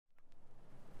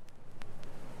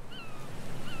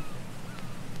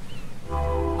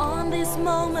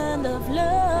moment of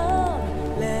love,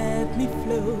 let me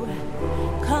flow,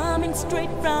 coming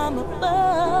straight from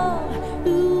above.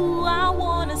 Ooh, I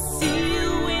wanna see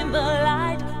you in the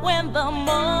light when the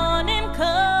morning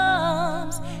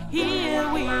comes. Here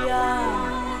we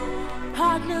are,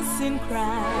 partners in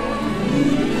crime,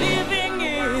 living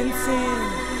in sin,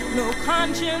 no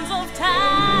conscience of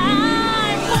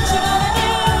time. What you gonna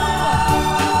do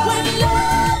when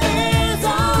love is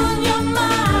on your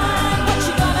mind? What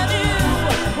you gonna do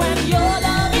when your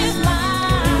love is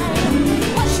mine?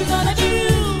 What you gonna do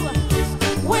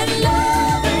when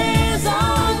love is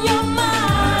on your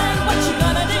mind? What you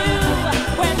gonna do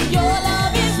when your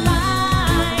love is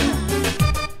mine?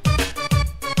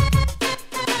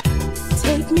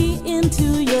 Take me into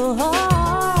your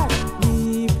heart,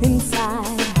 deep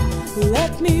inside.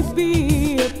 Let me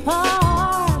be a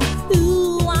part.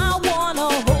 Ooh, I wanna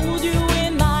hold you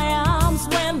in my arms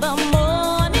when the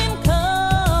morning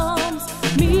comes.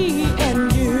 Me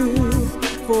and you,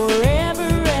 forever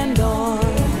and on.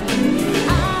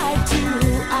 Eye to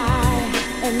eye,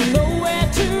 and nowhere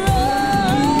to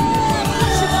run.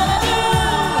 What you gonna do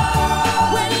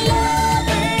when love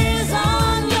is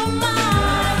on your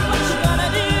mind? What you gonna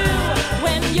do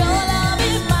when your love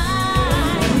is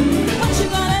mine? What you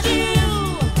gonna do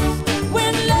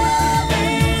when love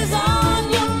is on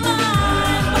your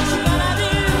mind? What you gonna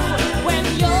do when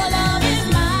your love is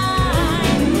mine?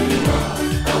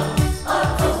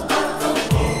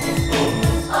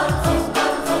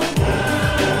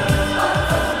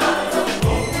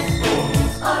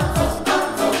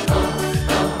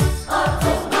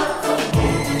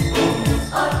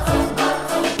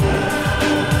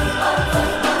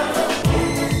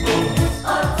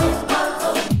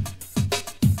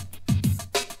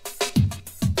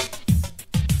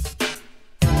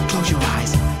 Close your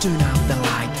eyes, turn out the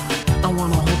light. I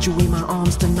wanna hold you in my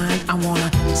arms tonight. I wanna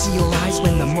see your eyes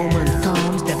when the moment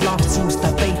comes. That love seems to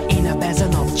fade in a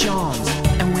basin of charms.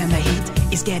 And when the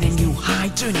heat is getting you high,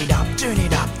 turn it up,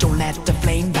 don't let the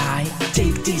flame die.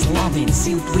 Take this loving,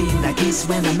 sealed with a kiss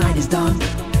when the night is done.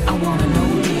 I wanna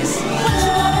know this.